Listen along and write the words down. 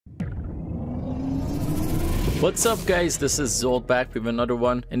What's up guys, this is Zold back with another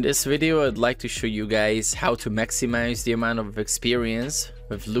one. In this video I'd like to show you guys how to maximize the amount of experience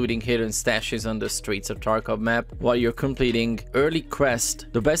with looting hidden stashes on the Streets of Tarkov map while you're completing early quest.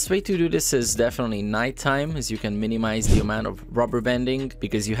 The best way to do this is definitely nighttime, as you can minimize the amount of rubber banding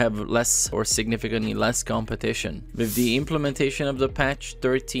because you have less or significantly less competition. With the implementation of the patch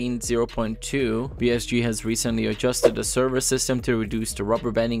 13.0.2, BSG has recently adjusted the server system to reduce the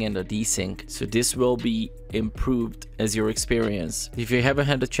rubber banding and the desync, so this will be improved as your experience. If you haven't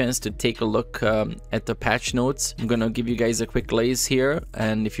had a chance to take a look at the patch notes, I'm gonna give you guys a quick glaze here,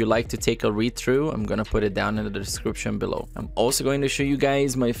 and if you like to take a read through, I'm gonna put it down in the description below. I'm also going to show you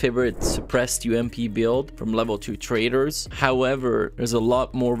guys my favorite suppressed UMP build from level 2 traders. However, there's a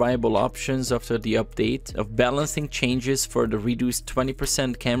lot more viable options after the update of balancing changes for the reduced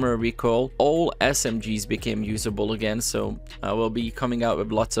 20% camera recoil. All SMGs became usable again, so I will be coming out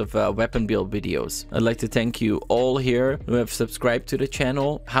with lots of weapon build videos. I'd like to thank you all here who have subscribed to the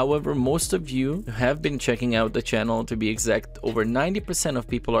channel. However, most of you have been checking out the channel. To be exact, over 90% of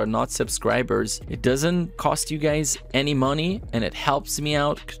people are not subscribers. It doesn't cost you guys any money and it helps me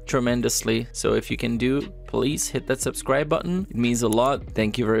out tremendously. So if you can do, please hit that subscribe button. It means a lot.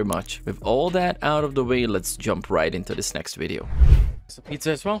 Thank you very much. With all that out of the way, let's jump right into this next video. So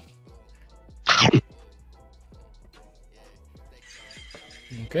pizza as well.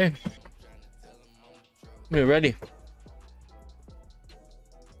 Okay. We're ready.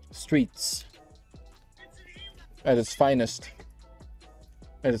 Streets at its finest.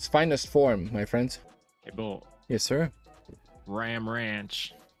 At its finest form, my friends. Hey, Bull. Yes, sir. Ram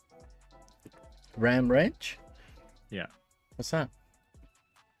Ranch. Ram Ranch? Yeah. What's that?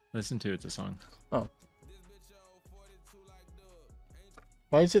 Listen to it, it's a song. Oh.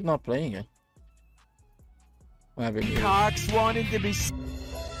 Why is it not playing it? What happened here? Cox wanted to be.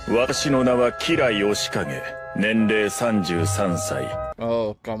 私の名はキライヨシカゲ、年齢33歳。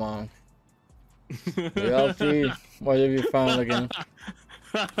 Oh, come on. Alfie, what have you found again?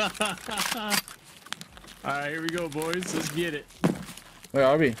 Alright, here we go, boys. Let's get it. Where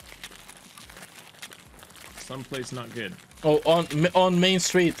are we? Someplace not good. Oh, on Main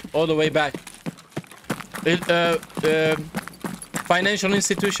Street, all the way back. Financial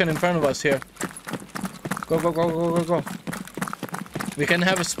institution in front of us here. Go, go, go, go, go, go. We can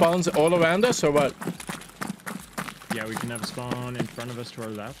have spawns all around us, or what? Yeah, we can have a spawn in front of us to our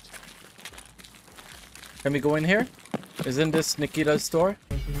left. Can we go in here? Isn't this Nikita's store?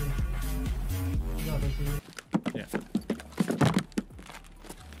 Yeah.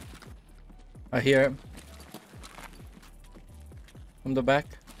 I hear him. From the back.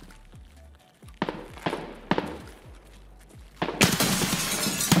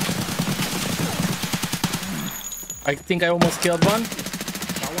 I think I almost killed one.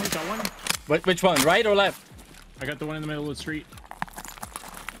 Got one. Which one? Right or left? I got the one in the middle of the street.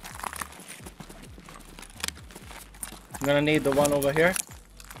 I'm gonna need the one over here.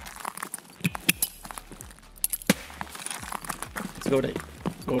 Let's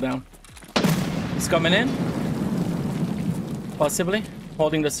go down. He's coming in. Possibly.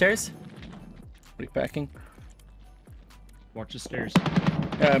 Holding the stairs. Repacking. Watch the stairs.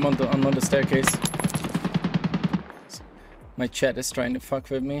 Yeah, I'm on the staircase. My chat is trying to fuck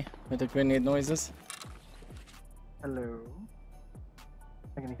with me with the grenade noises. Hello.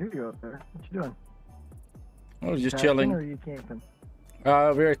 I can hear you up there. What you doing? Oh, just Tasking, chilling. or are you camping?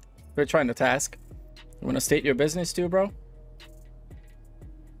 We're trying to task. You wanna state your business too, bro?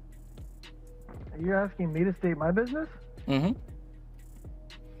 Are you asking me to state my business? Mm-hmm.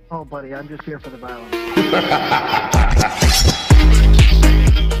 Oh, buddy, I'm just here for the violence.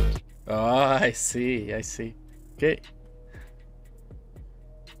 Oh, I see. Okay.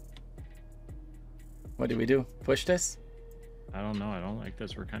 What do we do? Push this? I don't know. I don't like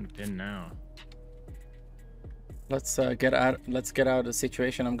this. We're kind of pinned now. Let's get out of the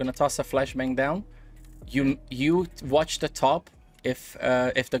situation. I'm gonna toss a flashbang down. You watch the top. If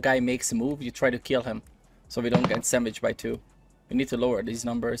the guy makes a move, you try to kill him, so we don't get sandwiched by two. We need to lower these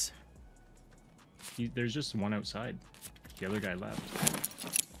numbers. There's just one outside. The other guy left.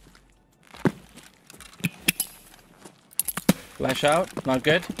 Flash out. Not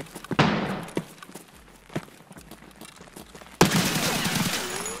good.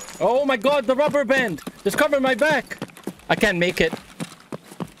 Oh my god, the rubber band! Just cover my back! I can't make it.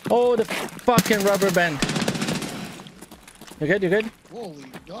 Oh, the fucking rubber band. You good? You good? Holy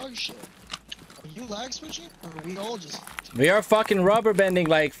dog shit. Are you lag switching? Or are we all just... We are fucking rubber banding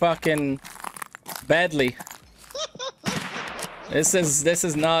like fucking badly. This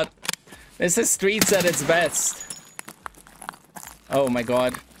is not... This is Streets at its best. Oh my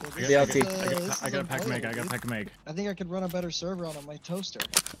god. This BLT. is, I this got is a pack mag. I unplayable, got a dude. pack mag. I think I could run a better server on my toaster.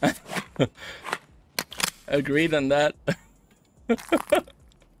 Agreed on that.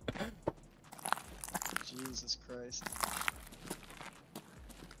 Jesus Christ.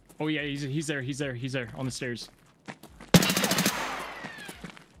 Oh yeah, he's there on the stairs.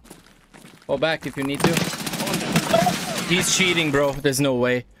 Fall back if you need to. He's cheating, bro. There's no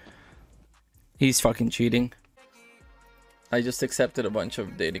way. He's fucking cheating. I just accepted a bunch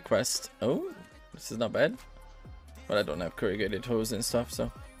of daily quests. Oh, this is not bad. But I don't have corrugated hose and stuff, so.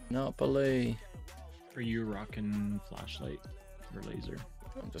 Monopoly. Are you rocking flashlight or laser?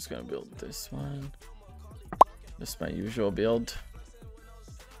 I'm just gonna build this one. Just my usual build.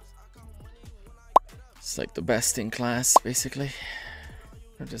 It's like the best in class, basically.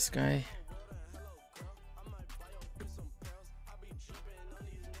 For this guy.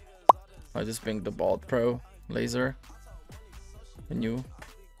 I just bring the Bolt Pro laser. The new.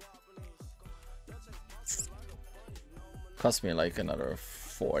 Cost me like another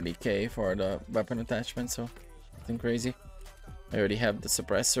 40k for the weapon attachment, so nothing crazy. I already have the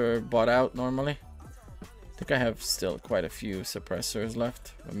suppressor bought out normally. I think I have still quite a few suppressors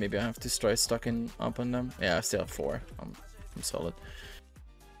left, but maybe I have to try stocking up on them. Yeah, I still have 4. I'm solid.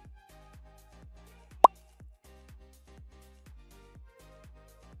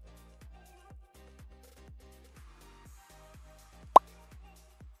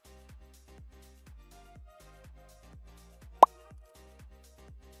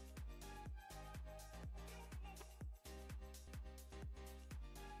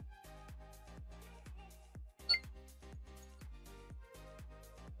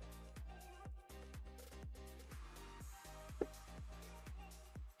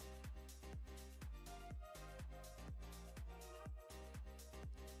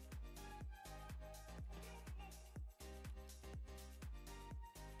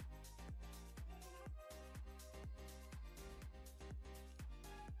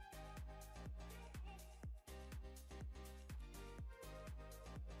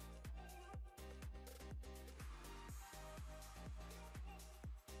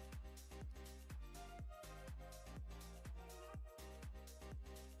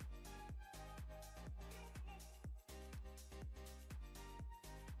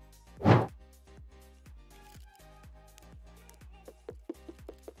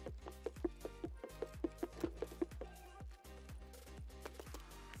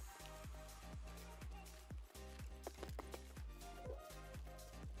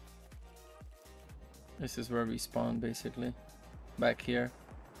 This is where we spawn, basically. Back here.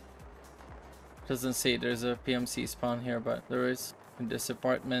 Doesn't say there's a PMC spawn here, but there is. In this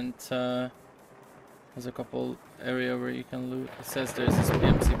apartment, there's a couple area where you can loot. It says there's this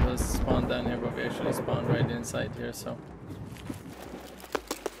PMC plus spawn down here, but we actually spawned right inside here, so.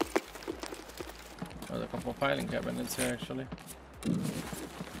 There's a couple filing cabinets here, actually.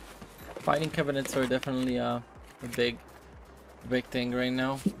 Filing cabinets are definitely a big thing right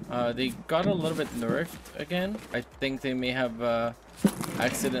now. They got a little bit nerfed again. I think they may have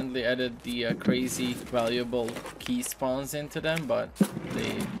accidentally added the crazy valuable key spawns into them, but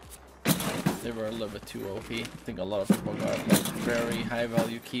they were a little bit too OP. I think a lot of people got like very high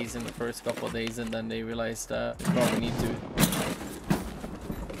value keys in the first couple of days, and then they realized that they probably need to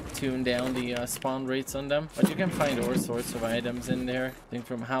tune down the spawn rates on them. But you can find all sorts of items in there. I think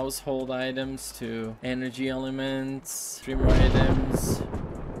from household items to energy elements, streamer items,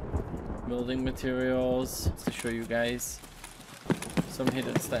 building materials. Just to show you guys some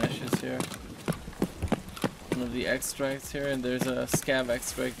hidden stashes here. One of the extracts here, and there's a scav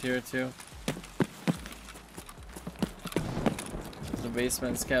extract here too. There's the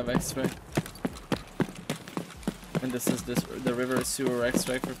basement scav extract. And this is the river sewer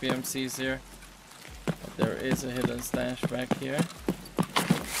extract for PMCs here. But there is a hidden stash back here.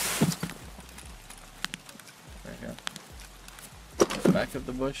 Right here. Back of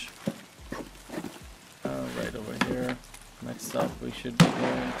the bush. Right over here. Next up we should be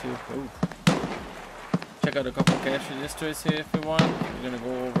going to check out a couple cash registers here if you want. We're gonna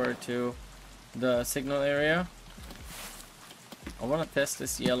go over to the signal area. I want to test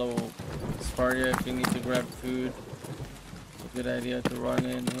this yellow Spartia if you need to grab food. It's a good idea to run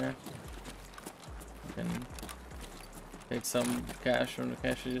in here. You can take some cash from the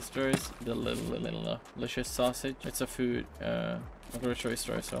cash registers. The little delicious sausage. It's a food, a grocery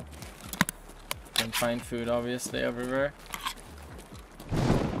store, so you can find food obviously everywhere.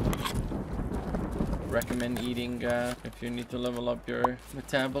 Recommend eating if you need to level up your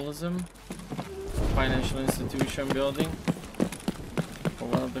metabolism. Financial institution building. For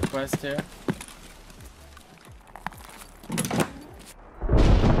one of the quests here.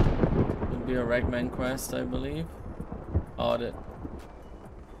 be a Ragman quest, I believe. Audit.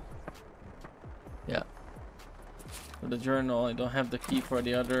 Yeah. For the journal, I don't have the key for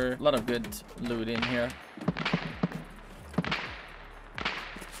the other. A lot of good loot in here.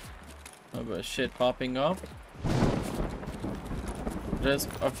 A bit of shit popping up. There's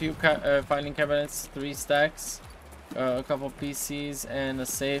a few filing cabinets, 3 stacks, a couple PCs, and a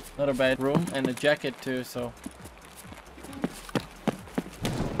safe. Not a bad room, and a jacket too. So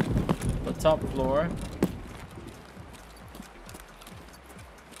the top floor.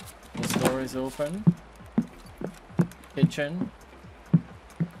 This door is open. Kitchen.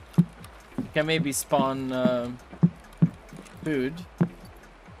 You can maybe spawn food.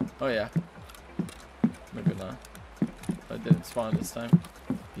 Oh yeah. Maybe not. It didn't spawn this time.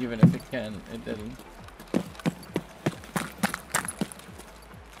 Even if it can, it didn't.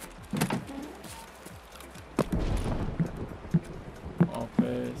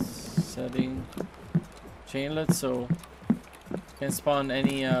 Office setting. Chainlet, so you can spawn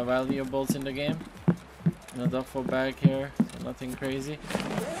any valuables in the game. And a duffel bag here, so nothing crazy.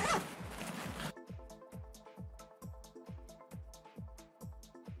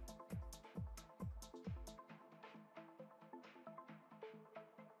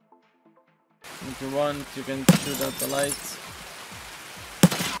 If you want, you can shoot out the lights.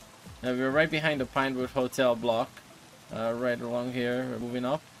 Now we're right behind the Pinewood Hotel block. Right along here, we're moving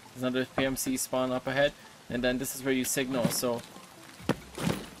up. There's another PMC spawn up ahead. And then this is where you signal, so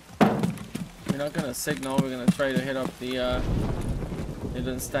we're not gonna signal, we're gonna try to hit up the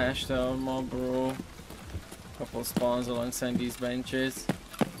hidden stash down Marlboro. Couple spawns alongside these benches.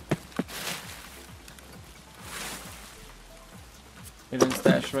 Hidden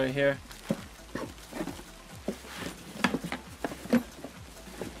stash right here.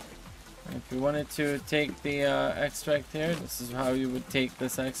 If you wanted to take the extract here, this is how you would take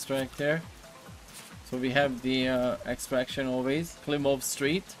this extract here. So we have the extraction always. Klimov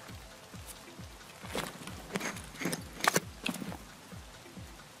Street.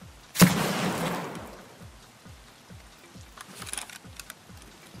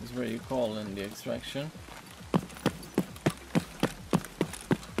 This is where you call in the extraction.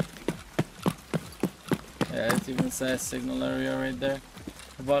 Yeah, it even says signal area right there.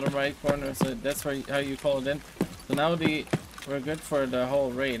 The bottom right corner, so that's where how you call it in. So now we're good for the whole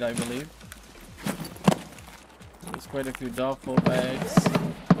raid, I believe. There's quite a few duffel bags.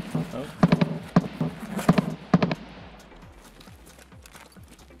 Oh.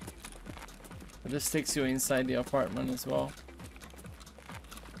 This takes you inside the apartment as well.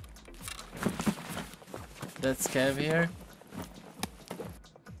 That's Kev here.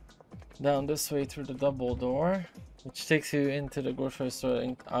 Down this way through the double door, which takes you into the grocery store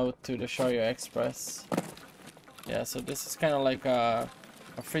and out to the Sharia Express. Yeah, so this is kind of like a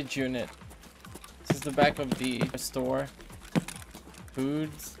fridge unit. This is the back of the store.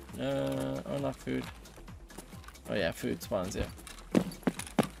 Foods, oh not food. Oh yeah, food spawns, yeah.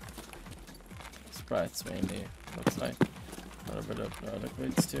 Sprites mainly, looks like. A little bit of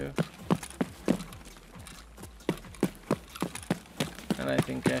liquids too. And I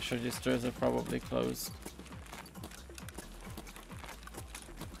think cash registers are probably closed.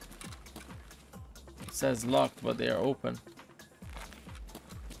 It says locked, but they are open.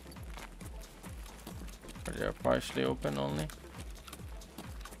 Or they are partially open only.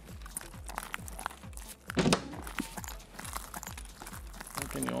 How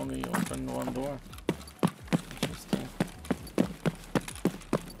can you only open one door? Interesting.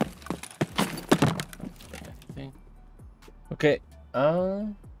 Okay.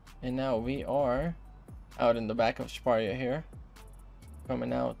 And now we are out in the back of Sparia here,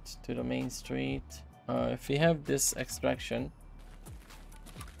 coming out to the main street. If we have this extraction,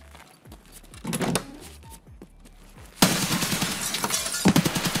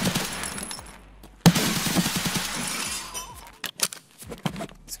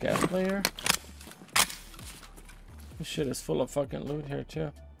 scav player. This shit is full of fucking loot here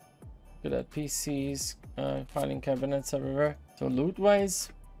too. Look at that, PCs, filing cabinets everywhere. So loot wise,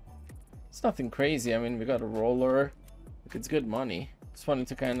 it's nothing crazy. I mean, we got a roller. Look, it's good money. Just wanted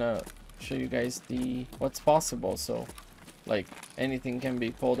to kind of show you guys what's possible. So like anything can be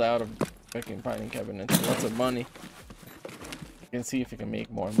pulled out of fucking filing cabinets. Lots of money. You can see if you can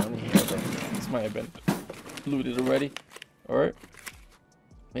make more money here, but this might have been looted already, or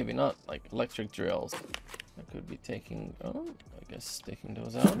maybe not. Like electric drills, I could be taking. Oh, I guess taking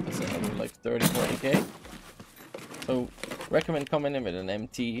those out. That's another like 30-40k. So recommend coming in with an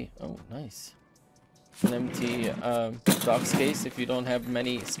empty. Oh, nice. An empty docs case. If you don't have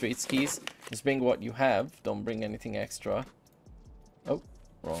many streets keys, just bring what you have. Don't bring anything extra. Oh,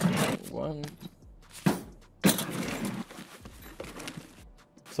 wrong. one.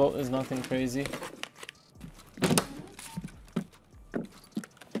 Salt is nothing crazy.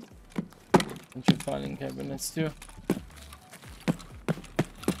 Bunch of filing cabinets too.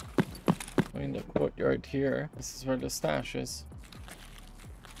 In the courtyard here. This is where the stash is.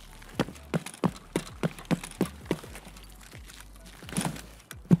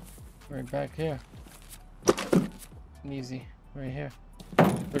 Right back here. Easy. Right here.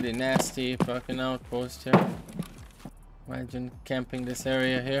 Pretty nasty fucking outpost here. Imagine camping this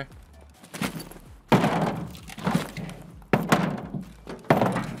area here.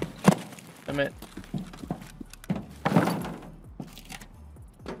 Damn it.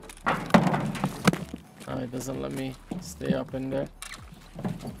 Oh, it doesn't let me stay up in there.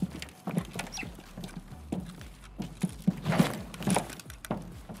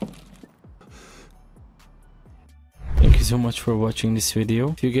 Thank you so much for watching this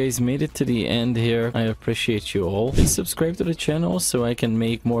video. If you guys made it to the end here, I appreciate you all. Please subscribe to the channel so I can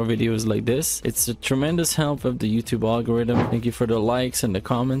make more videos like this. It's a tremendous help of the YouTube algorithm. Thank you for the likes and the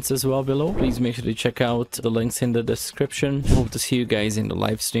comments as well below. Please make sure to check out the links in the description. Hope to see you guys in the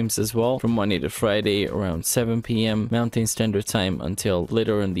live streams as well, from Monday to Friday around 7 p.m. Mountain Standard Time until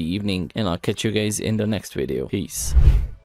later in the evening. And I'll catch you guys in the next video. Peace.